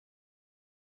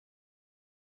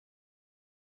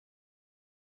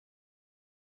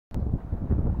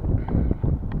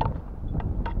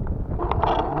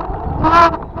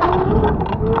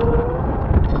Well,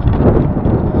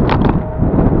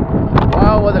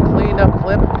 with a cleaned up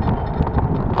clip,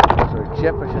 or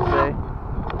jip, I should say.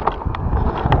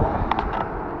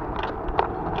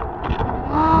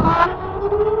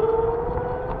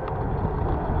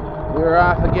 We're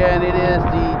off again. It is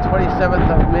the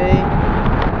 27th of May.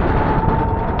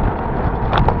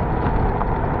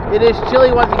 It is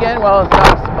chilly once again. Well, it's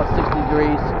now about 60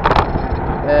 degrees.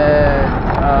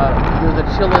 There's a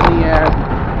chill in the air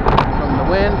from the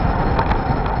wind.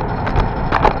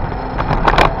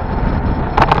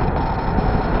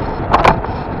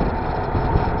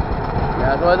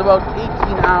 Yeah, so it's about 18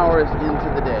 hours into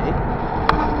the day.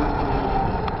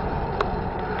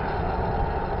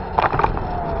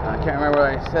 I can't remember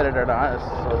whether I said it or not,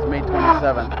 so it's May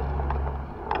 27th.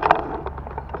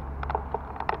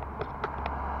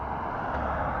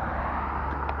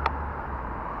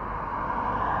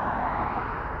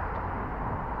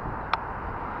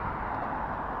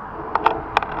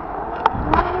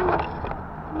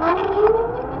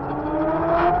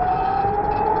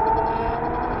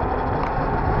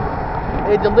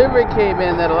 A delivery came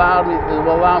in that will allow me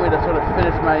to sort of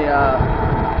finish my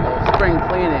spring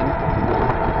cleaning,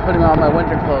 putting all my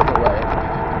winter clothes away.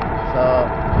 So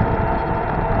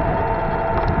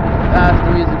that's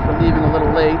the reason for leaving a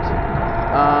little late.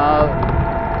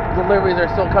 Deliveries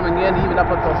are still coming in even up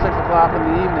until 6 o'clock in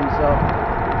the evening, so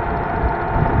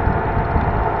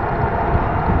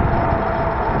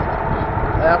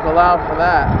I have to allow for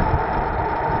that.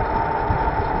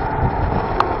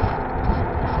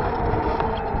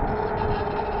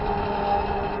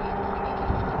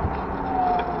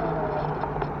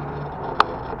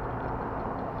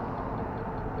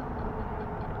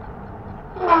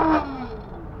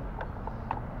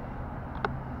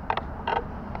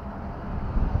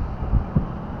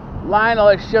 Lionel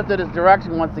has shifted his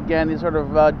direction once again. He's sort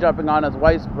of jumping on his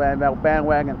wife's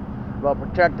bandwagon about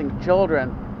protecting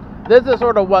children. This is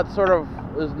sort of what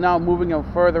is now moving him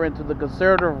further into the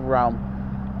conservative realm.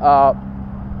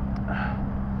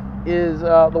 Is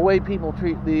the way people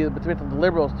particularly the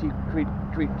liberals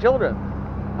treat children.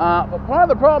 But part of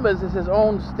the problem is his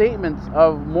own statements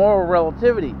of moral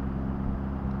relativity.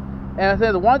 And I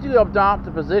say that once you adopt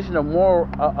a position of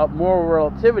moral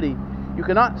relativity, you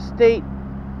cannot state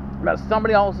that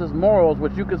somebody else's morals,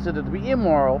 which you consider to be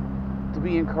immoral, to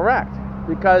be incorrect,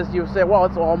 because you say, well,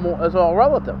 it's all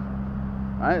relative,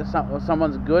 right?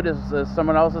 Someone's good is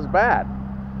someone else's bad.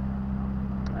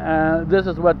 This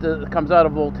is what comes out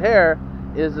of Voltaire,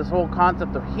 is this whole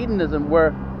concept of hedonism,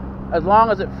 where as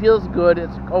long as it feels good,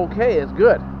 it's okay, it's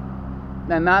good,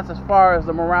 and that's as far as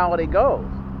the morality goes.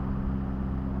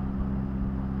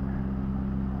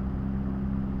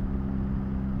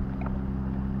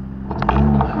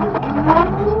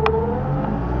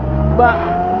 But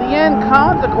the end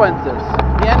consequences,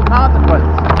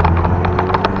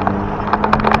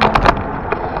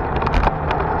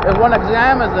 if one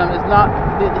examines them, is not,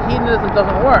 the hedonism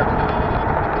doesn't work.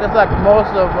 Just like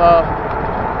most of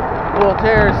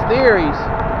Voltaire's theories,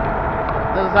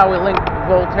 this is how we link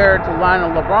Voltaire to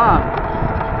Lionel LeBron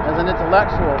as an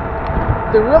intellectual.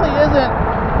 There really isn't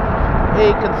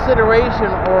a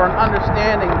consideration or an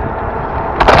understanding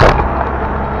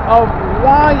of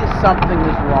why something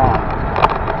is wrong.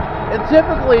 And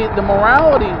typically, the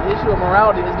issue of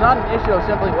morality is not an issue of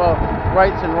simply, well,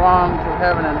 rights and wrongs of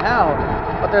heaven and hell,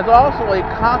 but there's also a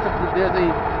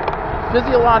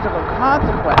physiological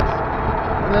consequence.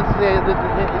 And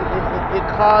it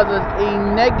causes a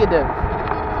negative.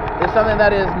 It's something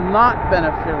that is not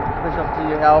beneficial to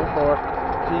your health or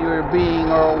to your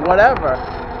being or whatever.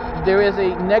 There is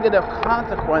a negative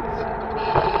consequence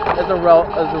as a result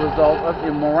of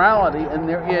immorality, and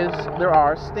there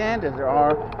are standards.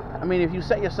 I mean, if you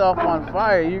set yourself on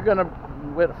fire, you're gonna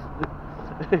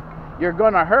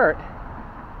hurt,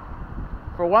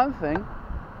 for one thing,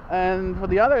 and for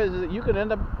the other is that you could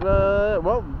end up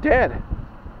dead.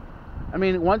 I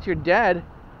mean, once you're dead,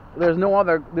 there's no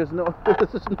other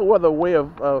way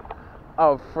of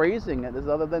phrasing it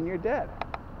other than you're dead.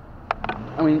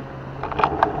 I mean,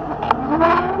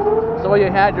 so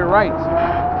you had your rights.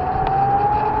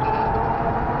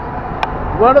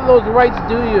 What do those rights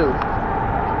do you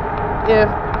if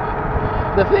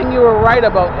the thing you were right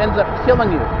about ends up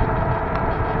killing you?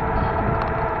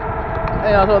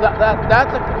 You know, so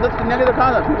that's a negative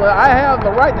concept. People, I have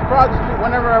the right to cross the street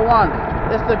whenever I want.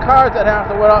 It's the cars that have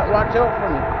to watch out for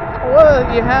me. Well,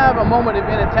 you have a moment of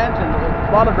inattention.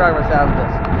 A lot of drivers have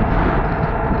this.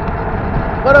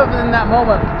 What if in that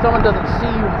moment someone doesn't see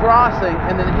you crossing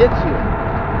and then hits you?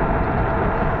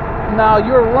 Now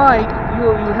you're right,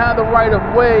 you have the right of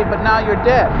way, but now you're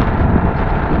dead.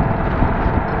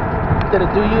 Did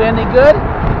it do you any good?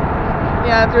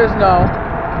 The answer is no.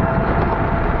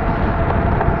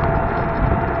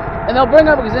 And they'll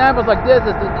bring up examples like this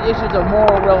as the issues of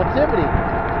moral relativity.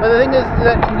 But the thing is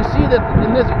that you see that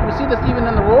we see this even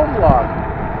in the road vlog,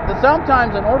 that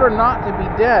sometimes in order not to be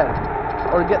dead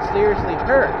or get seriously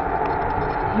hurt,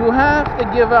 you have to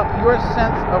give up your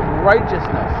sense of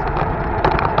righteousness.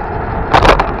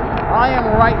 I am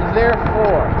right,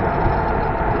 therefore.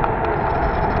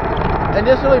 And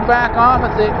just really back off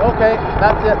and say, okay,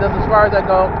 that's it, that's as far as I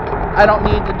go. I don't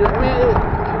need to do it. I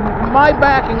mean, my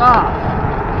backing off,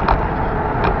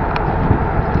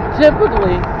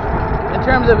 typically, in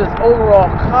terms of its overall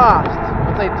cost,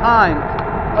 let's say time,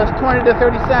 was 20 to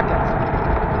 30 seconds.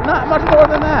 Not much more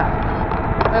than that.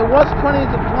 And what's 20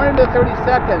 to 30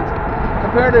 seconds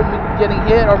compared to getting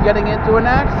hit or getting into an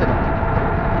accident?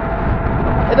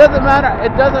 It doesn't matter.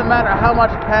 It doesn't matter how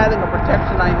much padding or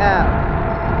protection I have.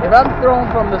 If I'm thrown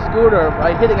from the scooter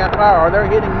by hitting a car, or they're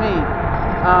hitting me,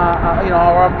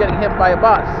 or I'm getting hit by a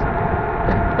bus,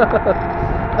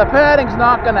 the padding's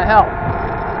not going to help.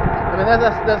 I mean,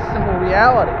 that's simple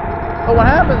reality. But what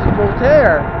happens is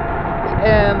Voltaire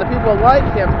and the people like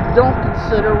him don't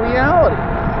consider reality.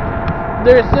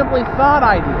 They're simply thought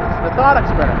ideas, the thought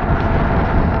experiments.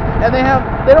 And they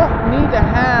don't need to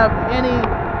have any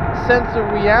sense of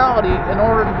reality in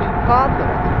order to be popular.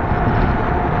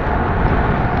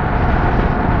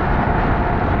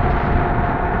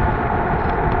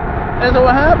 And so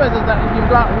what happens is that you've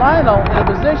got Lionel in a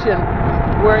position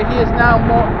where he is now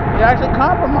actually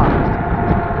compromised.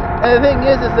 And the thing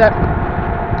is that,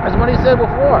 as what he said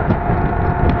before,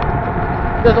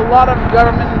 there's a lot of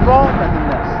government involvement in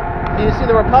this. And you see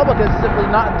the Republicans simply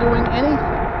not doing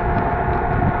anything.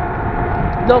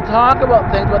 They'll talk about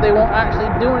things, but they won't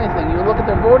actually do anything. You look at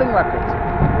their voting records.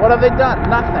 What have they done?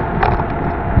 Nothing.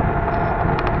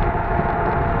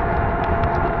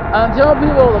 Until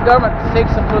the government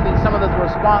takes some of this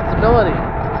responsibility,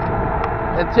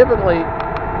 and typically,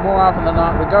 more often than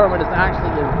not, the government is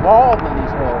actually involved in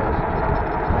these horrors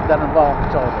that involve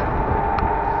children,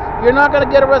 you're not going to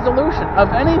get a resolution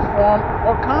of any form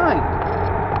or kind.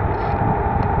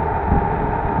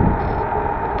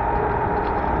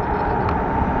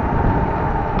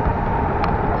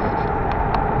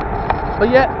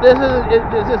 But yet, this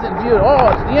isn't viewed. Oh,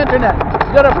 it's the internet.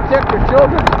 You got to protect your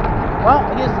children. Well,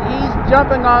 he's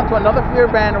jumping onto another fear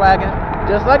bandwagon,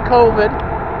 just like COVID,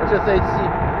 or should I say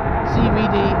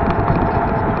CVD.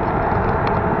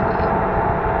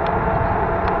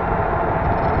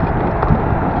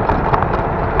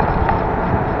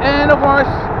 And of course,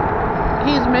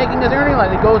 he's making his earning line.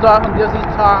 He goes off and gives these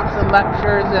talks and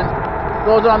lectures and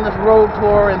goes on this road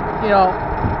tour, and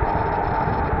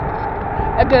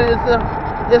again,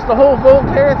 it's the whole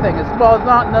Voltaire thing. It's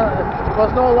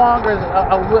no longer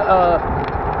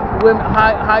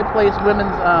high-placed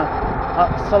women's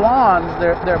salons.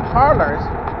 They're parlors,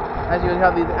 as you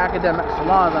have these academic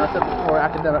salons. And I said before,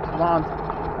 academic salons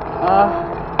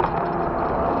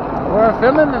were a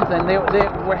feminine thing. They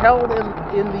were held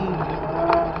in the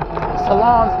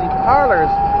salons, the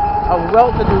parlors of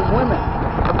well-to-do women.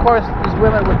 Of course, these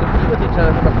women would compete with each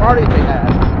other for the parties they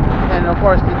had. And of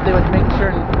course, they would make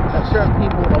sure that certain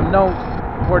people of note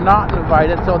were not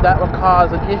invited, so that would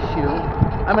cause an issue.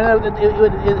 I mean, it's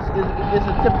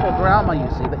a typical drama you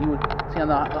see that you would see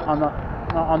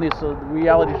on this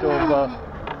reality show of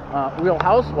Real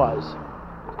Housewives.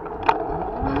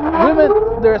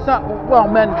 Women, there's not, well,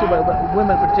 men too, but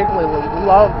women particularly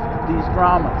love these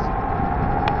dramas.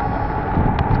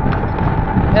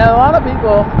 And a lot of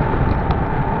people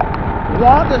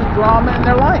want this drama in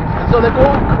their life, and so they go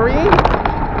and create it.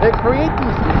 They create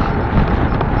these issues.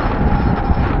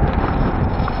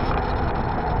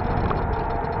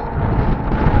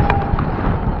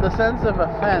 The sense of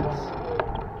offense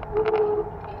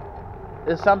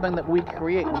is something that we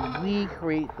create. We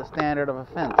create the standard of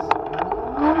offense.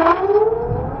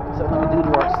 It's something we do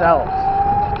to ourselves.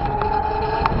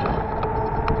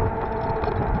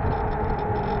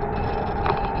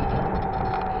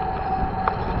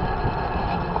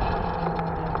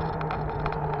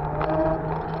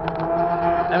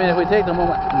 I mean, if we take the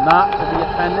moment not to be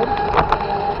offended,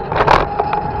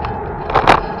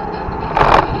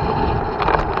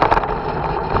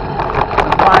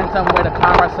 and find some way to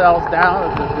calm ourselves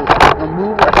down, to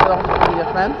remove ourselves from the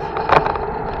offense,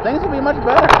 things would be much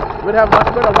better. We'd have much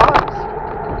better lives.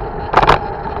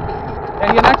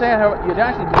 And you'd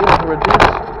actually be able to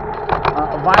reduce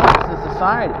violence in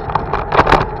society.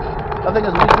 The thing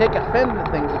is, we take offended at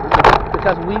things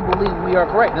because we believe we are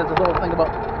correct. That's the whole thing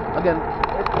about, again,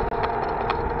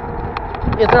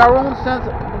 it's our own sense.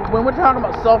 When we're talking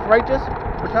about self-righteous,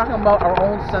 We're talking about our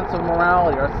own sense of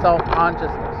morality, our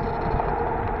self-consciousness.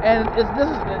 And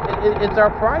it's our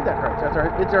pride that hurts.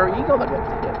 It's our ego that gets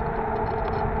hit.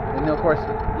 And of course,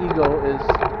 ego is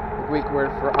the Greek word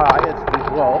for I. It's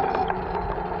ego.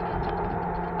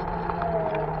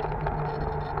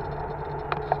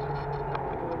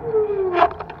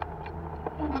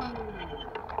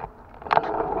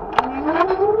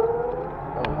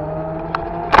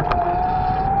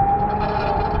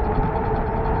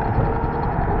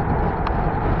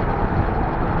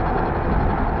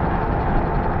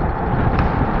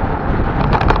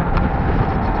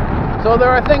 So there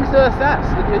are things to assess.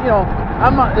 You know,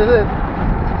 I'm not.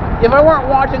 If I weren't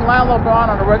watching Lyle LeBron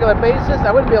on a regular basis,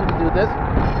 I wouldn't be able to do this.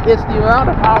 It's the amount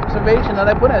of observation that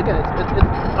I put in. Again, it's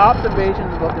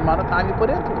observations about the amount of time you put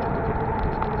into it.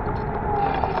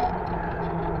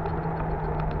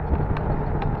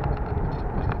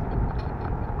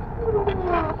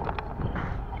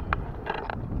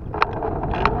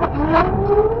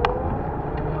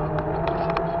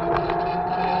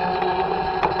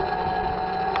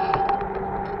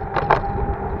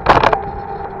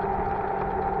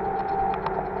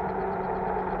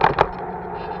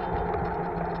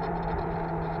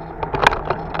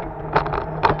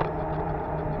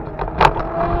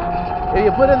 If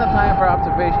you put in the time for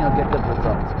observation, you'll get good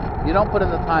results. If you don't put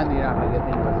in the time, then you're not going to get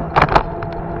any results.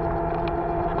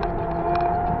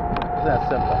 It's that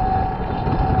simple.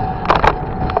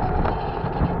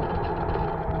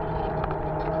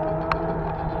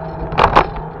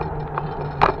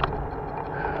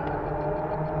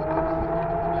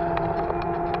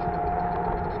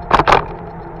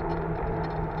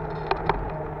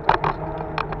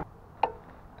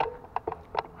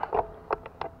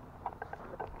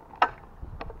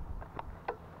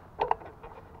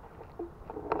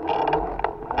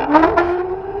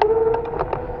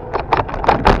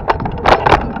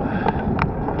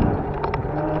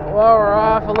 Well, we're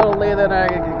off a little later than I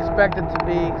expected to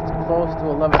be. It's close to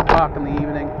 11 o'clock in the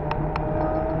evening.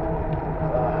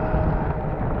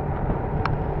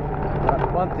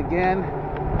 But once again,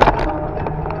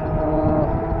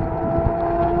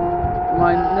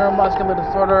 my neuromuscular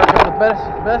disorder got the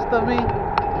best of me,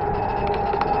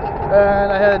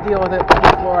 and I had to deal with it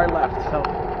before I left. So,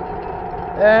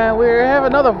 and we have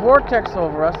another vortex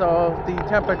over us, so the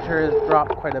temperature has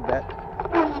dropped quite a bit.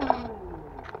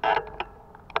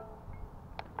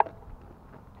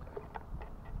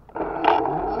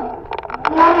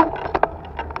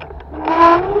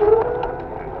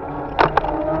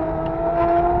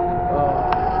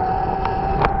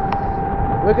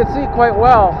 We could see quite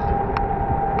well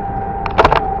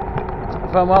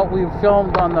from what we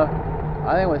filmed on the,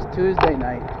 I think it was Tuesday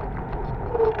night,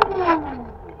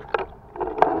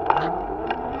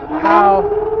 how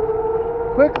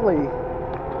quickly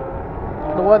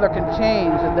the weather can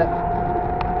change, and that,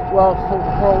 well,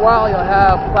 for a while you'll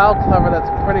have cloud cover that's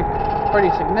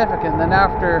pretty significant, then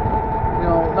after, you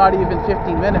know, not even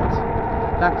 15 minutes,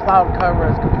 that cloud cover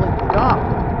is completely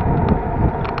gone.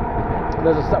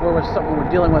 There's a we were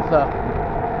dealing with the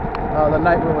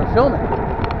night we were filming.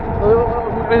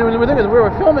 The thing is, we were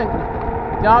filming,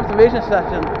 the observation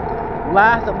session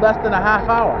lasted less than a half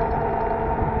hour.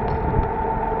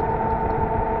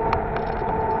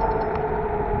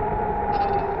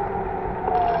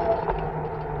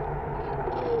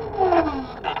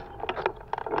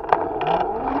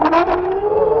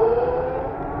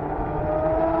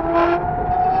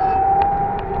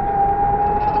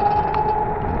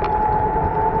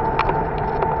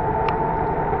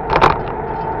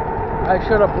 I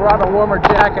should have brought a warmer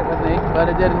jacket with me, but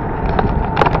I didn't.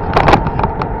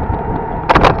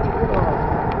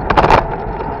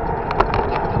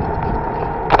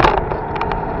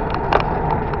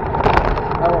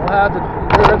 I will have to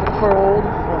endure the cold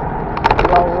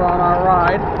while we're on our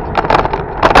ride.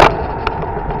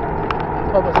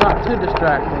 Hope it's not too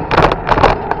distracting.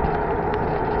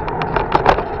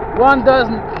 One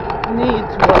doesn't need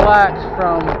to relax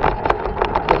from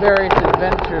the various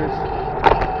adventures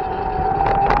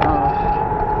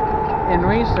in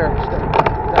research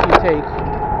that you take.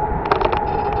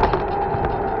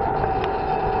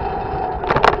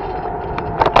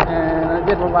 And I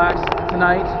did relax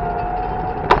tonight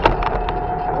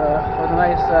with a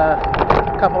nice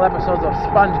couple episodes of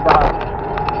SpongeBob.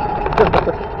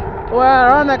 Well,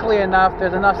 ironically enough,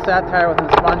 there's enough satire within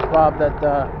SpongeBob that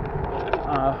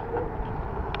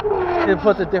it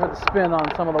puts a different spin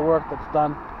on some of the work that's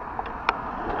done.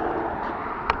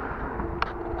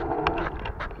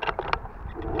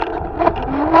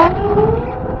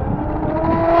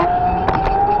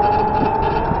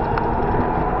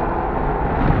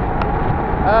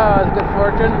 It's good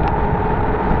fortune.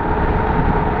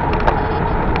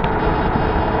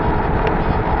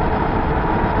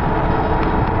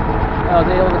 was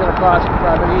able to get across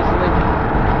rather easily.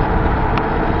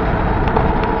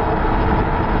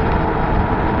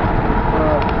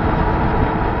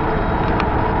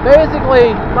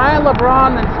 Basically, Ryan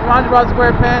LeBron and SpongeBob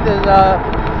SquarePants is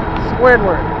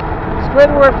Squidward.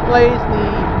 Squidward plays the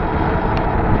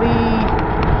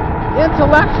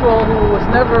intellectual who was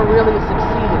never really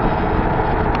succeeding,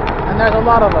 and there's a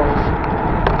lot of those.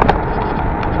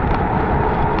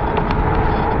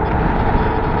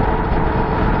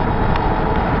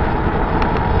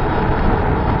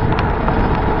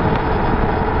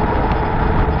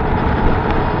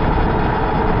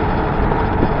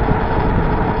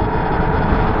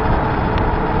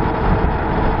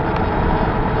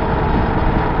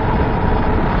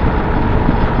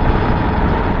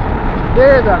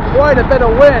 There's quite a bit of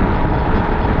wind,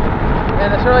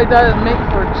 and it certainly does make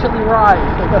for a chilly ride.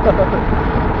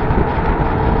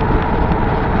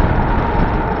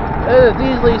 It is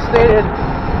easily stated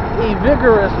a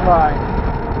vigorous ride,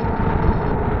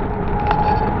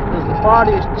 as the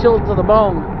body is chilled to the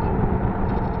bone.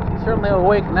 Certainly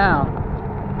awake now.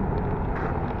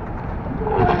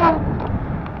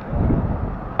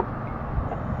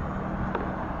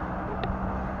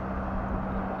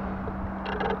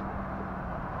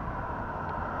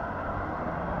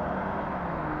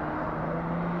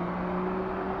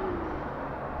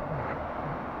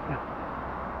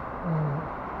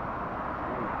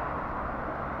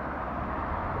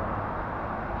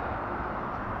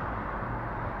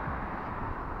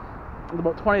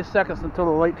 About 20 seconds until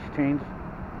the lights change,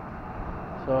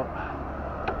 so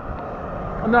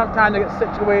enough time to get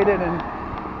situated in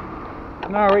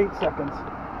another 8 seconds.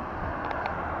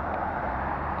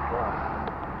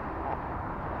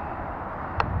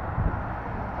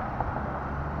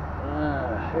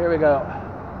 Here we go.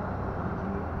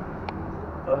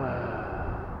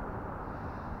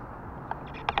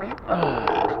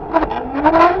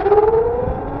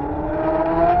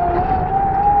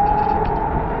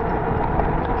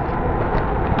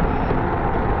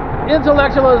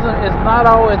 Intellectualism is not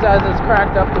always as it's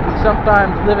cracked up to be.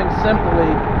 Sometimes living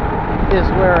simply is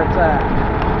where it's at.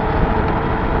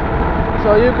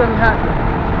 So you can have,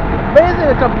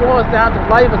 basically it boils down to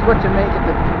life is what you make it.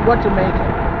 What you make it.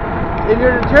 If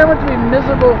you're determined to be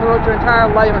miserable throughout your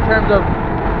entire life in terms of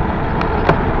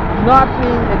not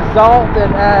being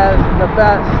exalted as the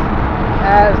best,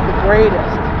 as the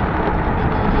greatest,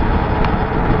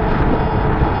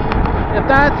 if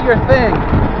that's your thing,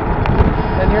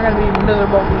 then you're going to be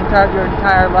miserable your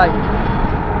entire life.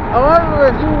 However,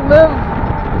 if you live,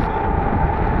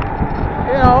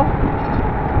 you know,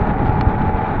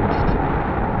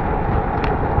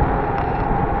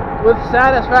 with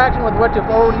satisfaction with what you've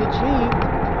already achieved,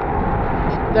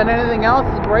 then anything else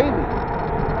is gravy.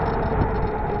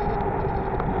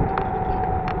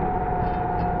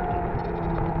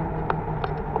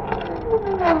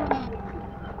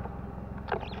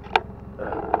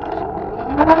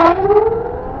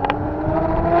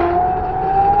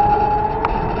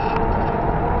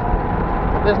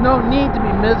 There's no need to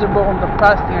be miserable and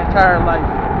depressed your entire life.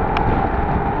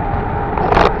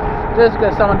 Just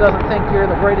because someone doesn't think you're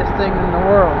the greatest thing in the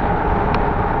world.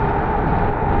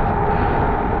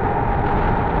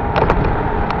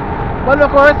 But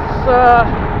of course,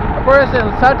 a person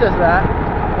such as that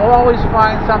will always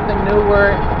find something new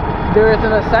where there is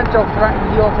an essential threat,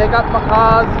 and he'll take up a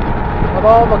cause with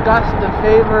all the gust and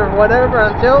favor of whatever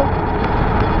until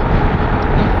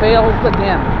he fails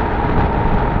again.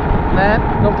 Then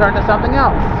he'll turn to something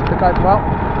else because, well,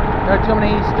 there are too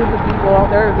many stupid people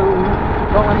out there who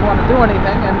don't really want to do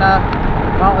anything, and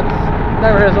well, it's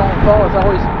never his own fault. It's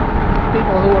always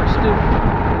people who are stupid,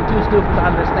 too stupid to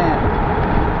understand.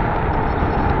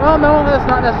 Well, no, that's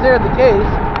not necessarily the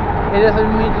case. It doesn't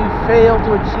mean you fail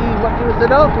to achieve what you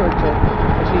set out to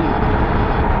achieve.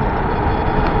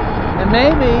 And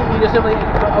maybe you just simply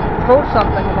approach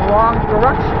something in the wrong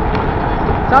direction.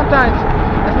 Sometimes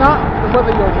it's not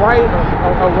whether you're right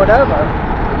or whatever.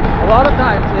 A lot of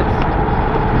times it's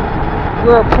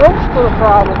your approach to the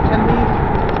problem can be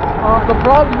the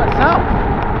problem itself.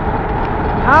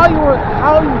 How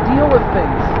you deal with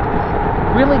things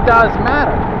really does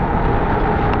matter.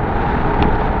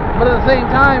 But at the same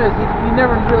time, you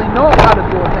never really know how to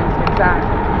deal with things exactly.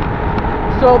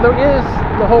 So there is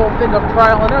the whole thing of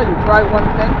trial and error. You try one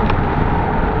thing.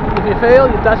 If you fail,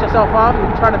 you dust yourself off. You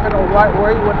try to figure out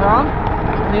where you went wrong.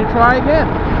 And you try again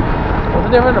with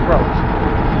a different approach.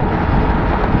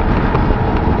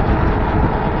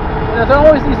 And there's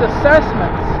always these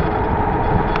assessments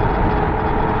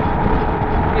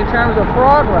in terms of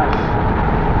progress.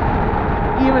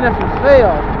 Even if you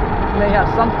fail, you may have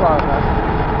some progress,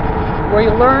 where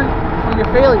you learn from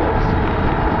your failures.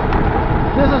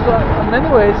 this is in many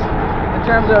ways, in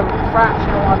terms of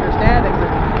fractional understandings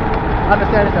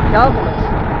of calculus,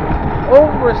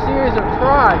 over a series of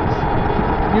tries,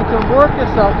 you can work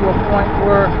yourself to a point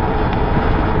where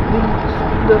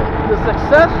the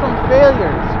success from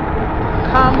failures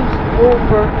comes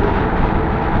over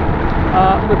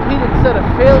the repeated set of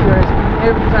failures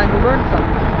every time you learn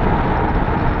something.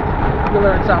 You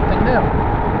learn something new.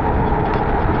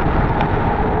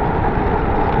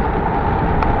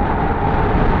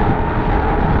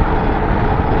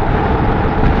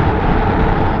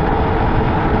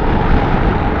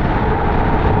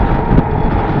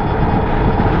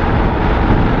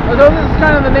 So this is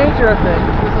kind of the nature of things.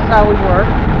 This is how we work.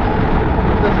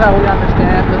 This is how we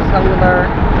understand. This is how we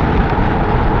learn.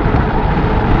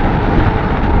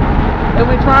 And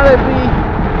we try to be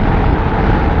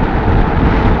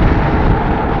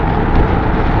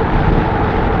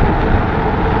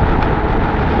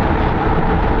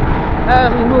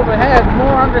as we move ahead,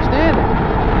 more understanding.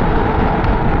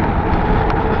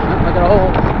 Look at a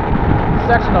whole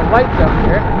section of lights up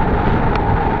here.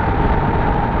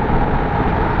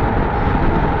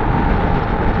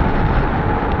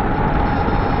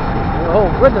 The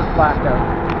whole grid is blacked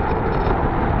out.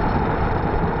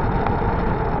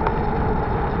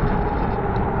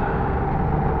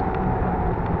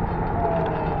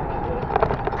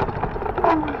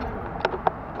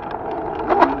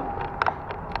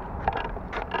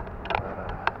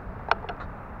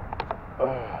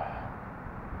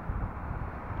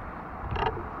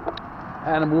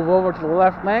 And move over to the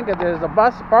left lane because there's a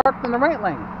bus parked in the right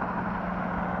lane.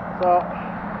 So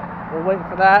we'll wait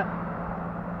for that.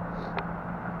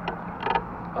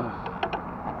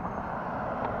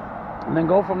 And then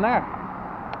go from there.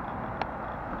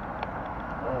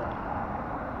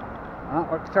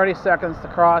 We're 30 seconds to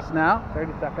cross now.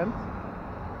 30 seconds.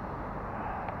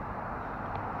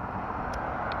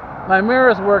 My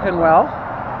mirror's working well.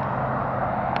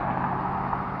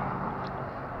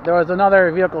 There was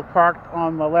another vehicle parked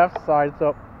on the left side,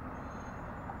 so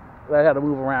I had to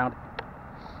move around.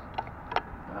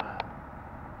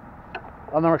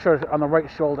 On the right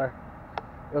shoulder,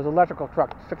 there was an electrical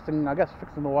truck fixing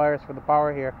the wires for the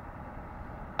power here.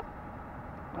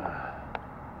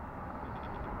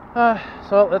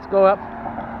 So let's go up.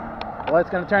 The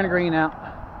light's going to turn green now.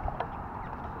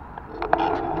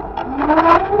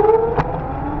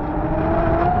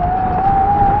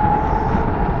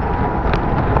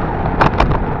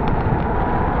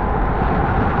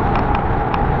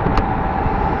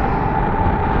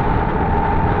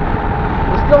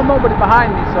 Still nobody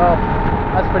behind me, so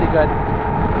that's pretty good.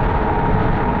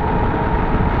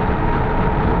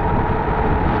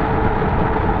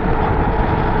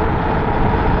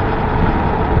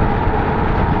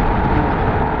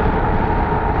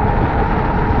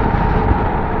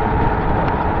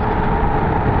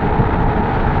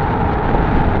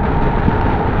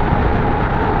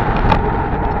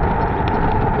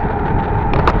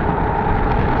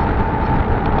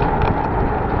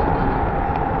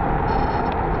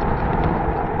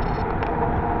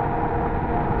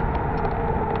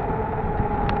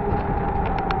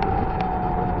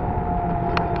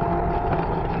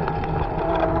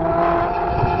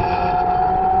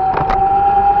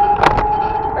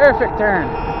 Perfect turn.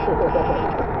 There's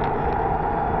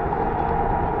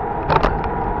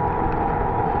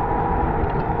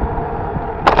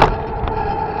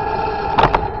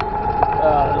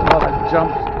a lot of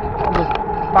jumps, almost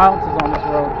bounces on this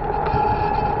road.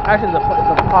 Actually, the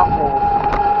potholes.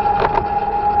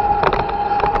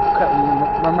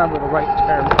 Couldn't remember the right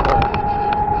term for it.